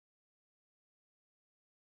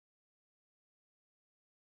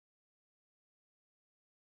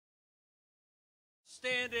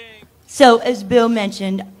Outstanding. So, as Bill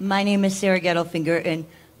mentioned, my name is Sara Gettelfinger, and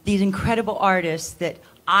these incredible artists that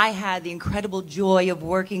I had the incredible joy of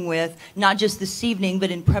working with, not just this evening, but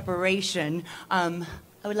in preparation, I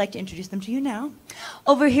would like to introduce them to you now.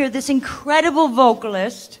 Over here, this incredible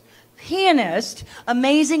vocalist, pianist,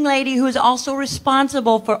 amazing lady who is also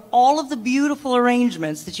responsible for all of the beautiful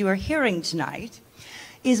arrangements that you are hearing tonight,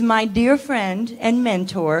 is my dear friend and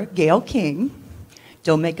mentor, Gayle King.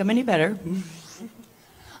 Don't make them any better.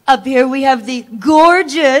 Up here we have the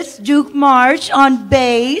gorgeous Duke Marsh on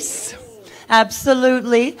bass.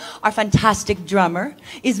 Absolutely. Our fantastic drummer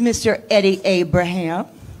is Mr. Eddie Abraham.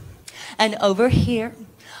 And over here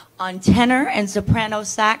on tenor and soprano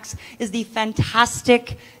sax is the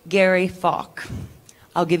fantastic Gary Falk.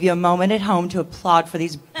 I'll give you a moment at home to applaud for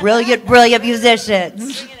these brilliant, brilliant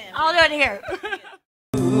musicians. I'll do it here.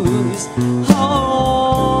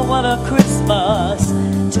 Oh, what a Christmas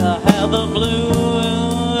to have the blues.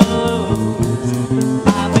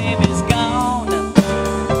 My baby's gone.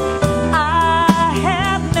 I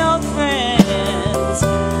have no friends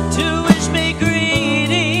to wish me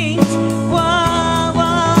greetings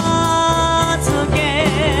once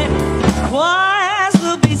again. Choirs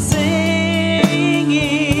will be singing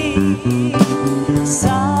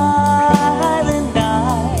silent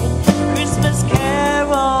night, Christmas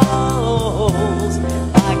carols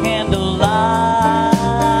by candlelight.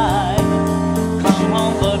 Come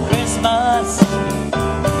home for Christmas,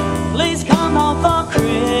 please come home for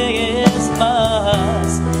Christmas.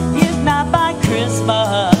 If not by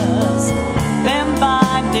Christmas, then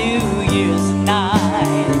by New Year's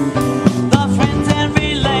night. The friends and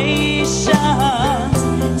relations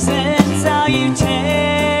send salutations,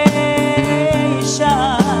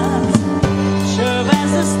 sure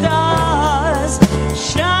as the stars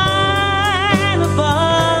shine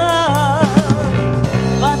above.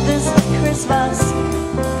 But this is Christmas,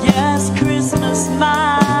 yes, Christmas,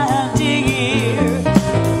 my dear,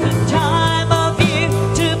 the time of year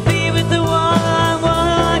to be with the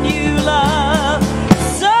one you love.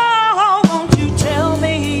 So won't you tell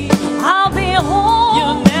me I'll be home?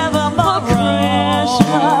 You're never more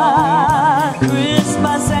Christmas,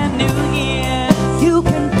 Christmas and New Year. You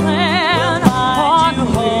can plan on you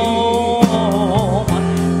home.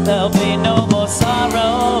 There'll be no more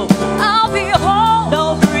sorrow. I'll be home.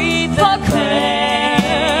 No grief and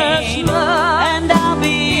pain, and I'll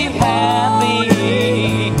be happy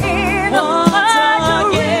once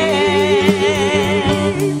again.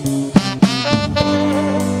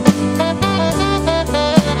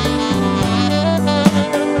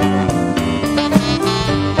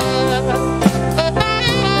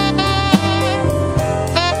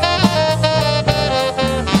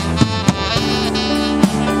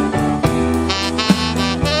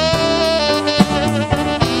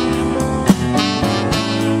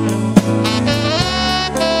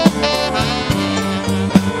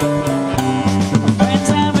 Friends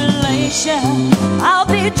and relations, I'll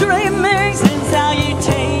be dreaming in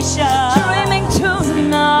salutation, dreaming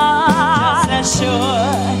tonight, just as sure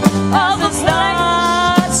of the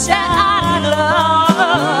stars that I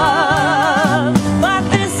love. But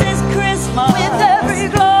this is Christmas with every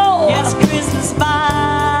glow, yes, Christmas by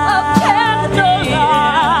candlelight,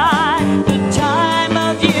 the time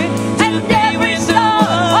of year to be with the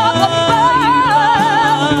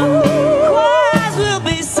one. Choirs will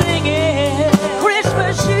be singing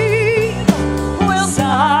Christmas Eve, will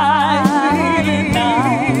silent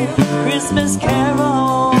night, Christmas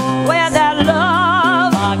carol, where that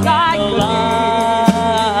love by candlelight.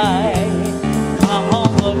 Come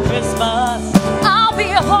home for Christmas, I'll be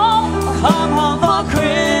home. Come home for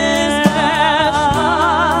Christmas,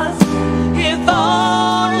 if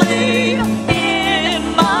only in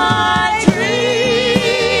my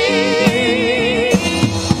dream.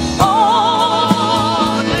 Only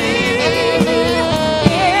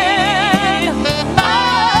in my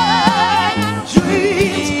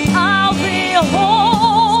dreams, I'll be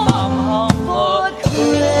home. Come home for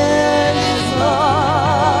Christmas.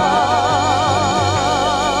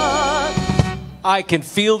 I can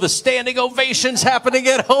feel the standing ovations happening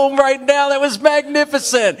at home right now. That was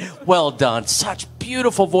magnificent. Well done. Such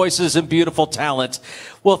beautiful voices and beautiful talent.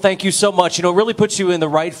 Well, thank you so much. You know, it really puts you in the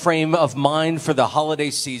right frame of mind for the holiday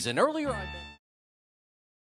season. Earlier I